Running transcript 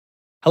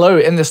Hello,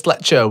 in this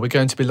lecture we're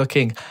going to be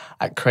looking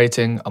at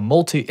creating a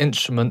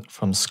multi-instrument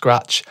from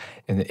scratch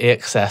in the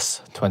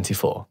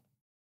EXS24.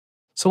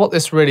 So what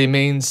this really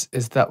means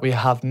is that we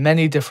have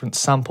many different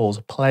samples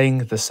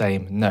playing the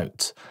same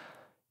note.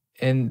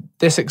 In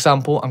this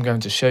example I'm going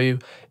to show you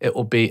it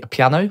will be a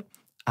piano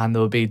and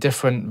there will be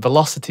different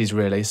velocities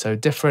really, so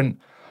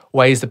different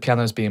ways the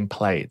piano is being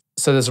played.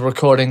 So there's a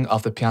recording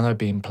of the piano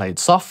being played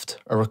soft,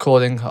 a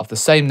recording of the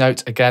same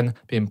note again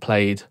being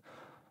played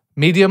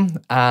medium,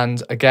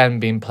 and again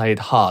being played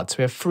hard. So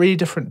we have three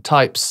different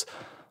types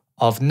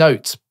of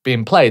notes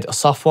being played: a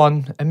soft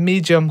one, a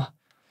medium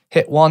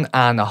hit one,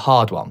 and a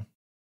hard one.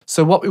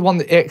 So what we want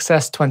the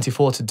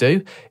EXS24 to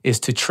do is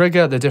to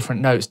trigger the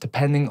different notes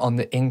depending on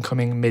the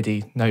incoming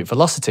MIDI note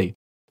velocity.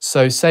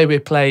 So say we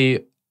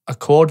play a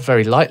chord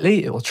very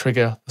lightly, it will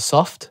trigger the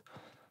soft,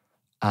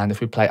 and if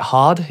we play it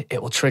hard,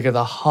 it will trigger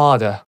the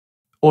harder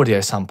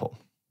audio sample.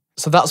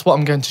 So that's what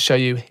I'm going to show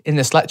you in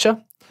this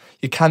lecture.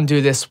 You can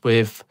do this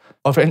with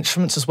other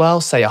instruments as well.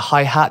 Say a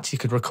hi-hat, you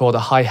could record a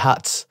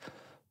hi-hat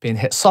being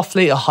hit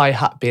softly, a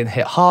hi-hat being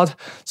hit hard.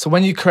 So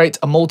when you create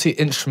a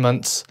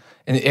multi-instrument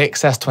in the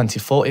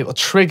EXS24, it will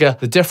trigger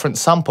the different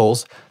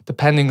samples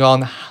depending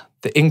on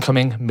the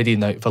incoming MIDI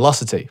note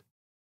velocity.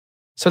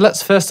 So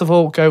let's first of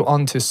all go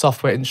on to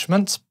software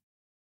instruments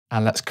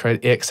and let's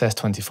create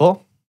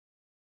EXS24.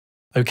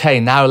 Okay,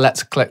 now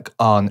let's click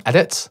on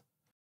Edit,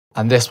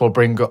 and this will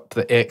bring up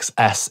the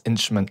EXS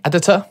instrument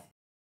editor.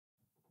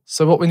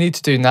 So what we need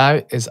to do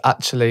now is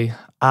actually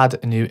add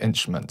a new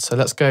instrument. So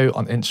let's go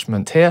on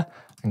Instrument here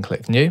and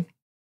click New.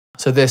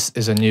 So this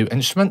is a new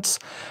instrument.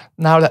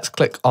 Now let's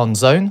click on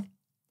Zone.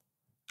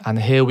 And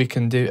here we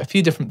can do a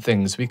few different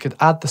things. We could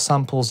add the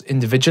samples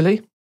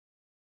individually,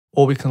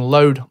 or we can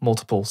load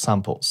multiple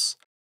samples.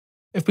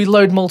 If we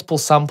load multiple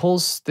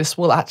samples, this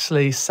will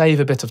actually save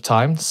a bit of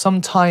time.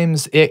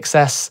 Sometimes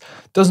EXS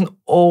doesn't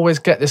always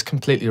get this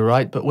completely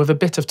right, but with a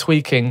bit of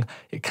tweaking,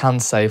 it can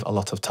save a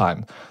lot of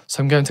time.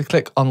 So I'm going to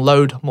click on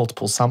Load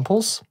Multiple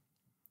Samples.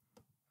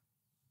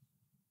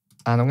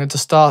 And I'm going to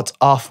start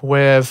off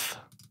with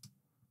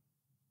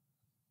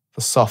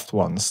the soft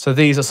ones. So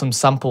these are some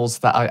samples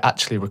that I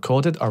actually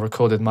recorded. I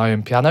recorded my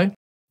own piano,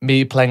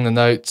 me playing the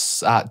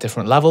notes at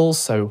different levels,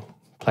 so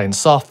playing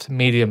soft,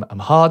 medium,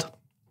 and hard.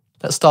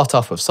 Let's start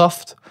off with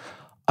soft.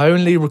 I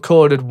only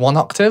recorded 1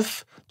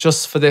 octave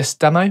just for this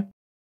demo,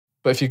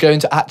 but if you're going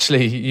to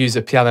actually use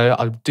a piano,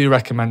 I do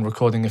recommend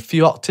recording a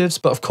few octaves,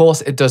 but of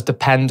course it does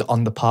depend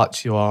on the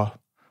part you are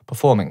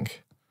performing.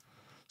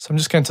 So I'm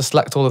just going to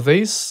select all of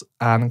these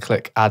and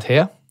click Add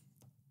here,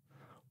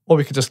 or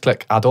we could just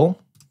click Add All.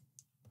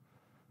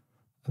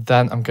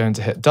 Then I'm going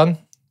to hit Done.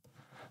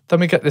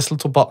 Then we get this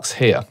little box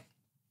here.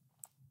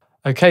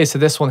 Okay, so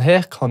this one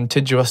here,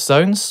 Contiguous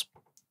Zones.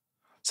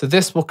 So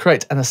this will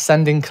create an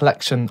ascending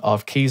collection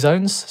of key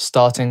zones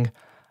starting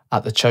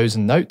at the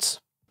chosen note.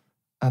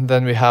 And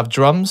then we have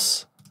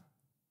drums.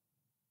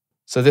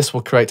 So this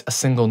will create a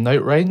single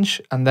note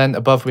range. And then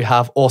above we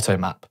have auto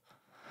map.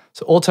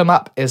 So auto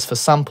map is for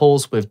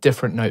samples with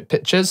different note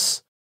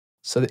pitches.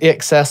 So the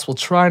EXS will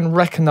try and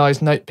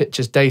recognize note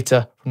pitches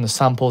data from the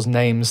samples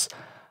names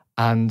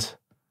and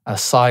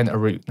assign a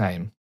root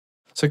name.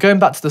 So going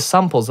back to the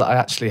samples that I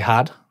actually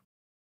had,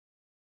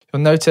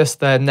 you'll notice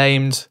they're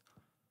named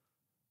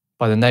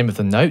by the name of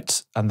the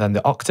note, and then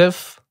the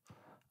octave,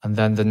 and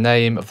then the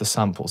name of the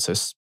sample. So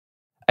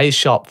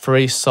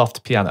A#3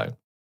 soft piano.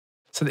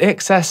 So the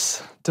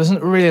EXS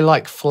doesn't really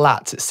like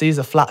flats. It sees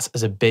a flat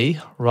as a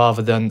B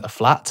rather than a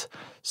flat.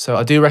 So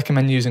I do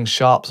recommend using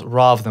sharps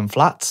rather than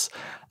flats.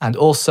 And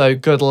also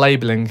good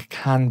labeling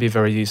can be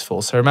very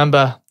useful. So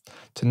remember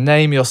to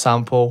name your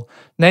sample,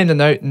 name the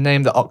note,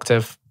 name the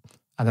octave,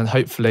 and then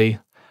hopefully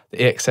the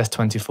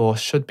EXS24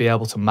 should be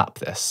able to map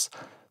this.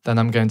 Then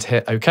I'm going to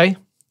hit OK.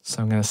 So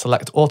I'm going to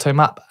select Auto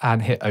Map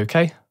and hit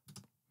OK.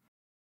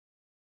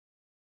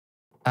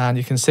 And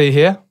you can see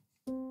here,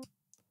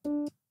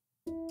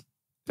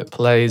 it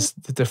plays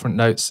the different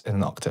notes in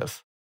an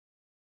octave.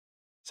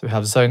 So we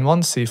have Zone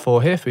 1,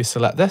 C4 here. If we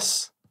select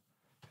this,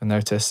 you'll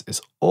notice it's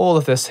all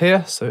of this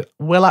here. So it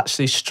will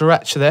actually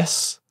stretch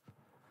this.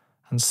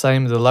 And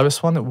same with the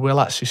lowest one, it will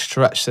actually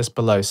stretch this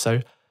below.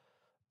 So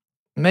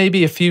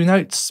maybe a few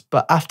notes,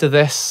 but after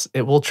this,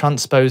 it will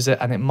transpose it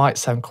and it might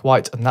sound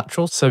quite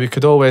unnatural. So we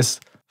could always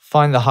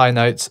find the high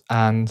notes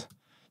and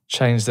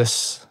change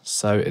this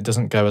so it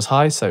doesn't go as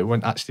high, so it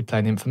won't actually play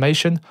any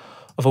information.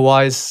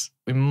 Otherwise,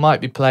 we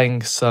might be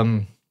playing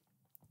some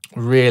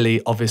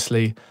really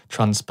obviously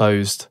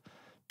transposed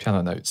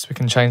piano notes. We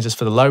can change this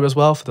for the low as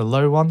well, for the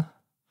low one.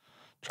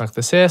 Drag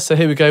this here. So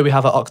here we go, we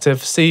have an octave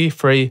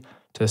C3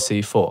 to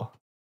C4.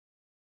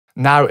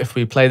 Now, if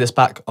we play this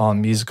back on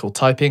musical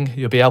typing,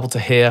 you'll be able to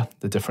hear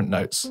the different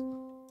notes.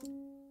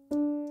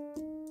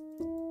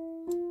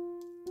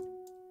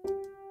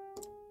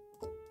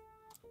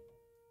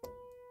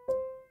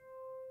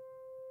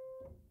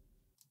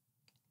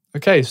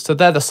 Okay, so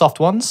they're the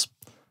soft ones.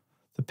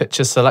 The pitch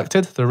is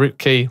selected, the root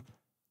key,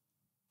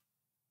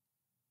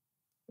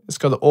 it's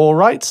got it all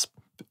right.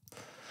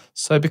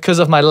 So because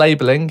of my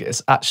labeling,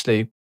 it's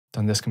actually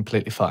done this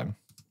completely fine.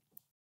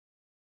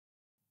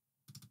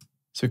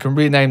 So we can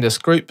rename this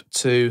group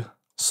to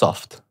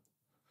soft.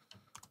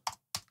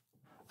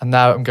 And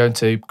now I'm going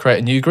to create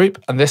a new group,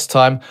 and this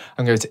time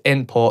I'm going to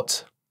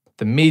import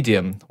the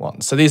medium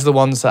ones. So these are the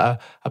ones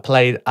that are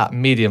played at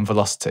medium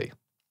velocity.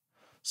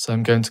 So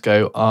I'm going to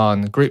go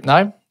on group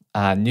now,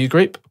 and new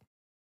group,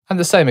 and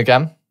the same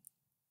again.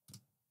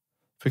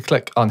 If we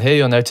click on here,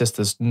 you'll notice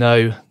there's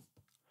no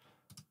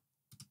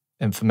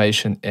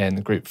information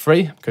in group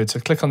 3. I'm going to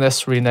click on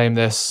this, rename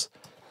this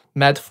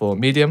med for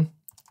medium,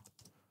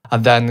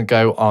 and then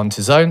go on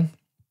to zone,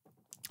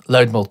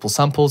 load multiple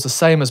samples, the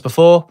same as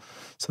before.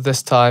 So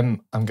this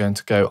time I'm going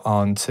to go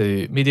on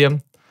to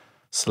medium,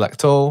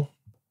 select all,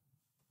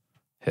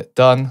 hit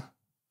done,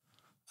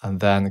 and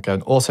then go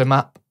in auto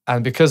map.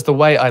 And because the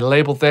way I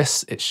labeled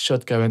this, it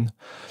should go in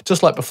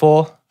just like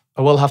before.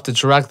 I will have to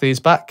drag these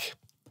back.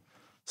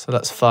 So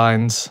let's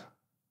find this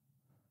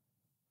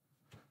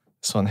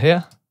one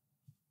here,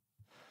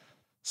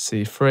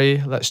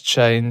 C3. Let's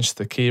change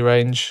the key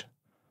range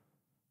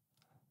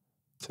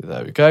to,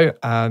 there we go.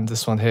 And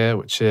this one here,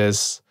 which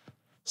is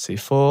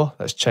C4.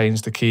 Let's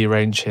change the key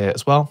range here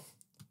as well.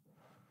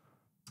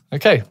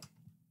 Okay.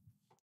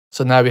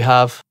 So now we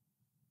have,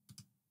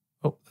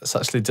 oh, let's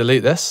actually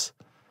delete this,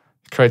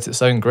 create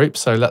its own group.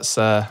 So let's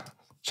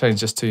change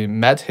this to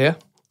med here.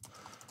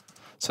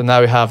 So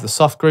now we have the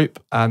soft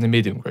group and the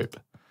medium group.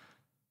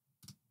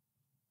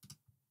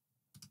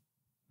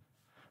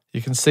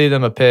 You can see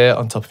them appear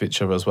on top of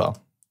each other as well.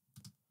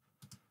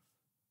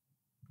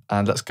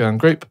 And let's go in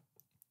group,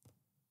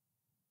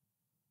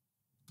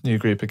 new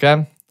group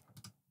again,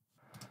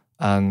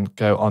 and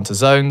go on to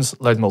zones,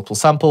 load multiple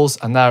samples,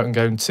 and now I'm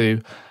going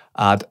to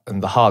add in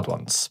the hard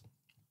ones.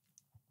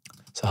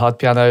 So hard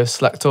piano,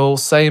 select all,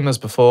 same as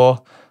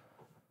before.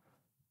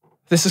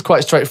 This is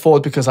quite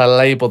straightforward because I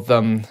labeled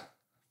them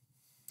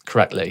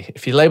correctly.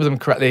 If you label them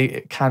correctly,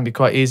 it can be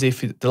quite easy.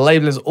 If the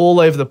label is all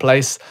over the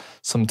place,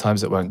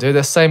 sometimes it won't do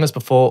this. Same as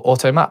before,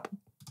 auto map.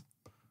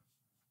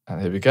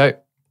 And here we go.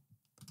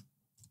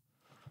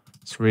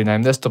 Let's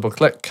rename this, double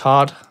click,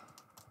 card.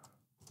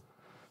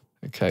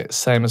 Okay,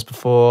 same as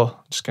before.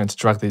 I'm just going to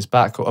drag these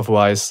back, or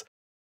otherwise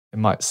it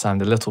might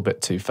sound a little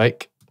bit too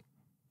fake.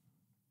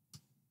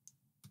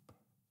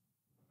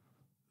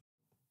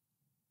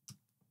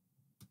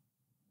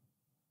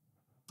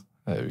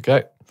 There we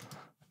go.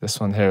 This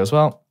one here as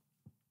well.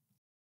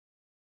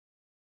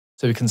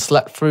 So we can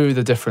select through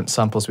the different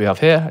samples we have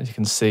here, and you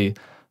can see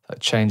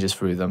that changes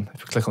through them.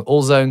 If we click on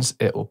all zones,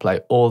 it will play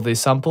all of these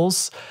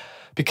samples.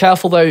 Be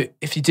careful though,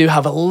 if you do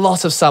have a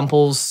lot of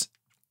samples,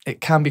 it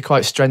can be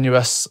quite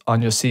strenuous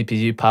on your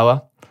CPU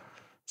power.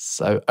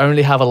 So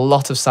only have a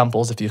lot of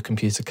samples if your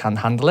computer can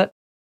handle it.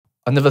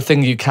 Another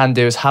thing you can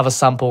do is have a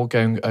sample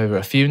going over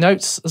a few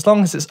notes. As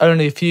long as it's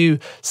only a few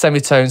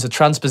semitones, a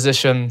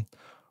transposition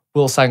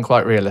will sound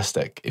quite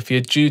realistic. If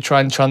you do try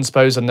and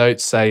transpose a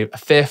note, say a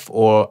fifth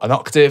or an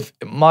octave,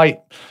 it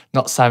might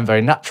not sound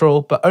very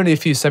natural, but only a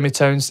few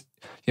semitones,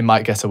 you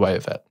might get away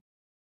with it.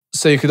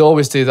 So you could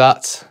always do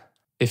that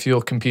if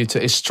your computer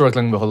is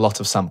struggling with a lot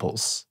of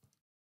samples.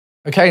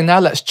 Okay, now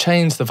let's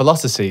change the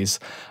velocities.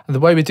 And the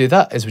way we do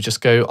that is we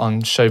just go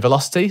on show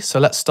velocity. So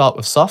let's start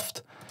with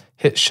soft,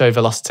 hit show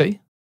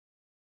velocity.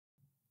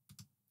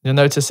 You'll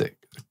notice it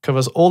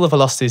covers all the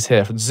velocities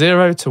here from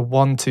 0 to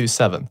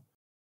 127.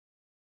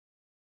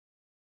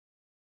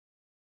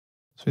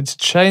 So we need to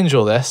change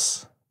all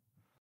this.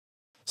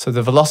 So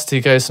the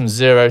velocity goes from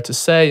 0 to,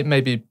 say,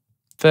 maybe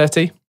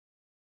 30.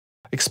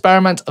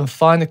 Experiment and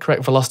find the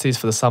correct velocities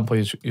for the sample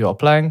you're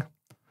playing.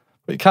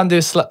 What you can do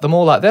is select them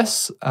all like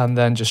this and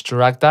then just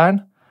drag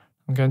down.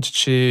 I'm going to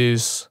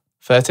choose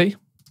 30.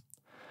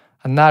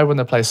 And now when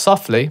I play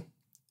softly,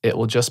 it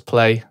will just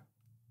play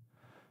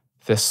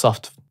this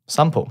soft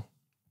sample.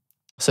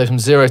 So from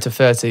 0 to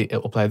 30,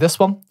 it will play this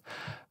one.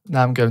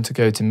 Now I'm going to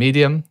go to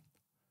medium.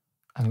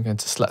 And I'm going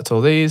to select all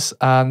these,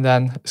 and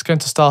then it's going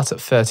to start at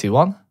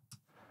 31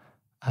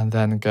 and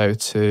then go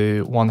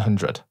to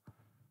 100. And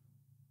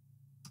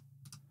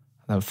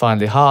then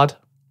finally hard.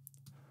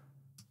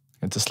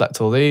 I'm going to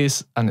select all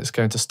these, and it's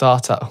going to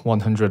start at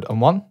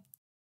 101.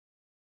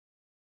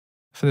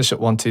 Finish at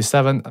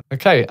 127.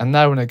 Okay, and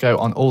now when I go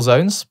on all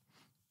zones,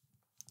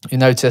 you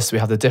notice we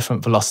have the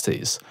different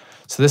velocities.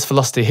 So this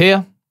velocity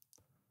here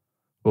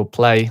will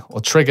play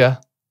or trigger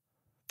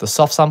the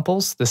soft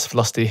samples. This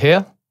velocity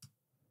here,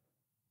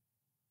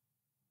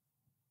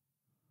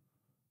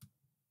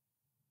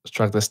 let's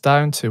drag this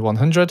down to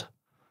 100.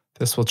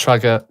 This will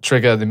trigger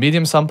the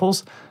medium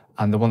samples,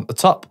 and the one at the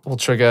top will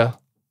trigger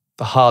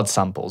the hard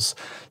samples.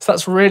 So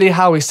that's really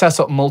how we set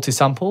up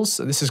multi-samples.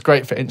 This is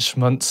great for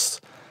instruments,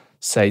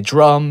 say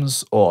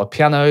drums or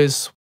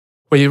pianos,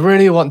 where you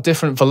really want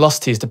different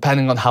velocities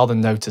depending on how the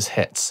note is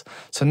hit.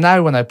 So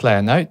now when I play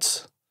a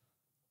note,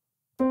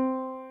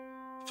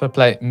 if I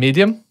play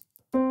medium,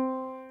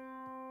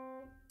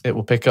 it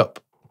will pick up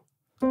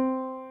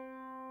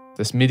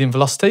this medium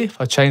velocity.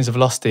 If I change the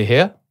velocity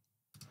here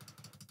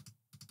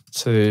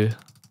to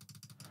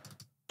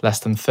less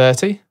than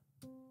 30,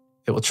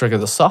 it will trigger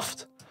the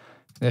soft.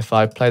 And if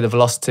I play the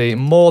velocity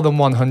more than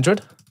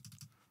 100,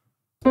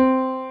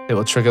 it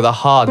will trigger the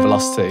hard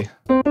velocity.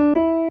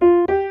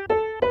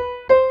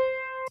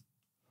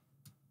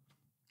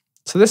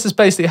 So this is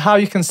basically how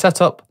you can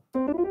set up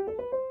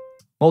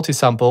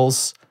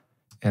multi-samples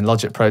in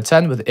Logic Pro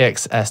 10 with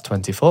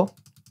EXS24.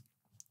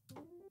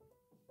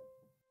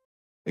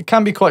 It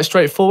can be quite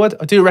straightforward.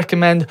 I do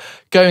recommend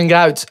going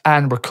out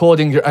and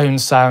recording your own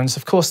sounds.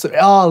 Of course,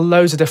 there are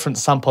loads of different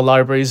sample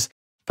libraries,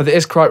 but it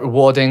is quite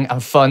rewarding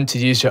and fun to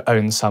use your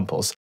own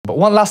samples. But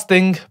one last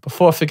thing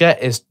before I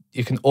forget is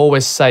you can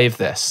always save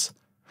this.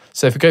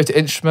 So if we go to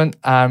Instrument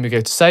and we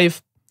go to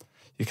Save,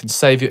 you can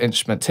save your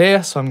instrument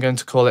here. So I'm going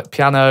to call it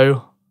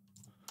Piano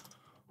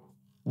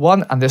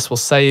 1, and this will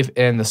save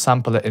in the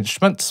sampler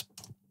instrument.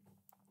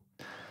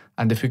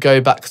 And if we go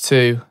back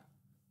to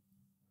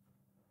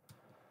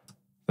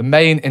the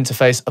main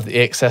interface of the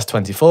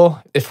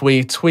EXS24, if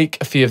we tweak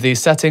a few of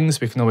these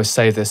settings, we can always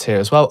save this here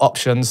as well.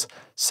 Options,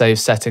 save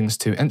settings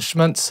to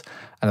instruments.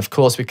 And of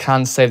course, we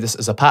can save this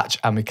as a patch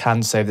and we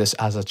can save this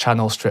as a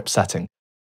channel strip setting.